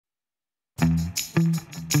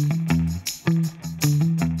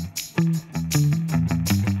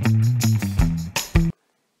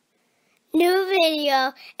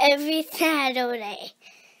out every Saturday.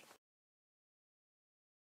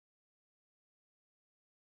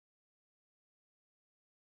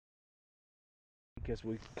 Because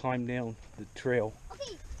we climbed down the trail.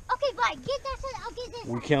 Okay, bye. Get that side. I'll get this.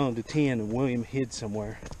 We counted to 10 and William hid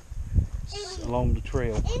somewhere along the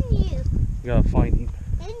trail. And you. We gotta find him.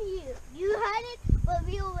 And you. You had it, but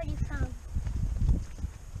we already found him.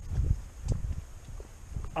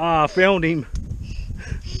 Ah, found him.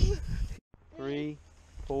 3,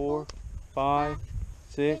 4, 5,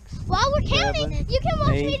 6. While we're counting, 7, you can watch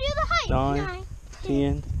 8, me do the height. 9,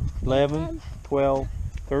 10, 11, 12,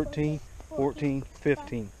 13, 14,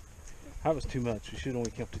 15. That was too much. We should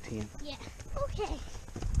only count to 10. Yeah. Okay.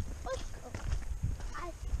 Let's go.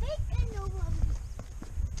 I think I know what I'm doing.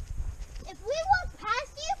 If we walk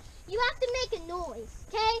past you, you have to make a noise,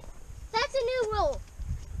 okay? That's a new rule.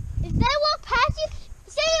 If they walk past you,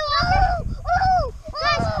 say you walk.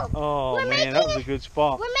 Guys, Oh man, that was a good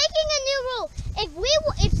spot. we're making a new rule.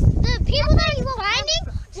 If the people that you're finding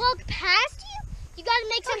walk past you, you gotta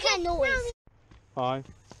make some kind of noise. 5,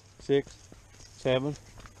 6, 7,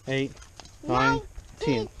 8, 9,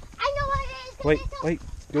 10. I know what it is. Wait.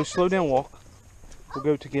 Go slow down, walk. We'll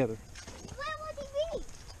go together. Where would he be?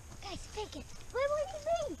 Guys, fake it. Where would he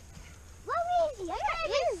be? Where is he? I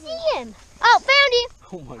didn't see him. Oh, found him.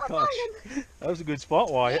 Oh my gosh. That was a good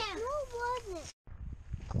spot, Wyatt. Yeah. No, it wasn't.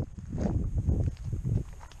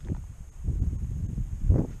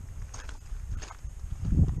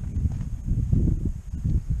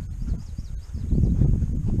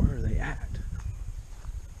 Where are they at?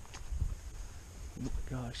 Oh my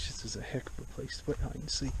gosh, this is a heck of a place to put hide and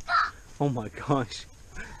seek. Oh my gosh.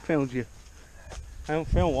 Found you. I haven't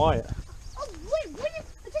found Wyatt. Oh, wait,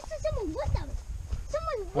 just someone with them.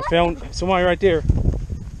 I found somebody right there.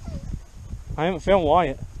 I haven't found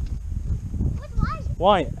Wyatt. What's Wyatt?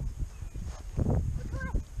 Wyatt. What's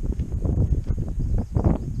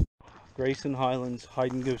Wyatt? Grayson Highlands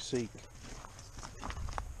hide and go seek.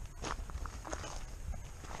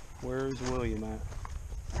 Where is William at?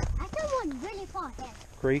 I saw one really far ahead.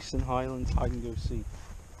 Grayson Highlands hide and go seek.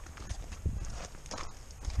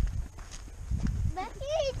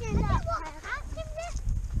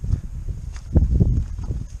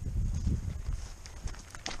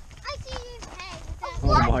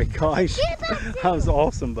 Oh my gosh, that was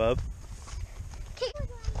awesome, bub. He's got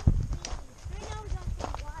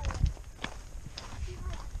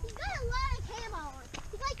a lot of camo on.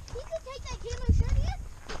 He's like, he could take that camo shirt he has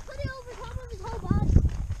and put it over top of his whole body.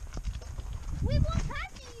 We walk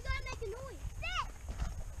past you, you gotta make a noise. Sit!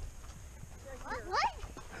 What?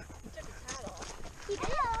 He took his hat off. He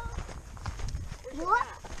did. What?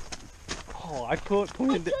 Oh, I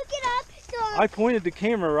pointed. Took it up. So I pointed the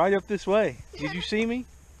camera right up this way. Did you see me?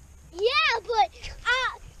 yeah, but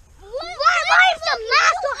why is the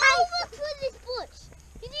mask behind this bush?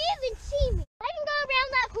 Did you even see me? I can go around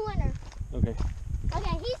that corner. Okay.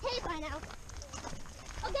 Okay, he's hit by now.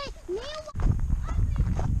 Okay,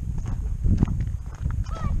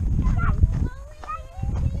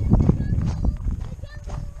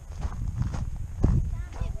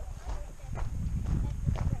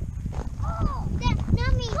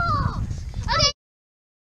 not me. Okay.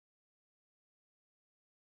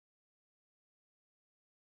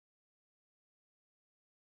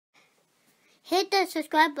 Hit the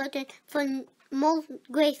subscribe button for more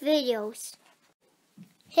great videos.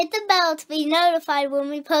 Hit the bell to be notified when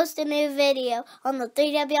we post a new video on the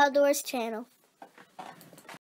 3W Outdoors channel.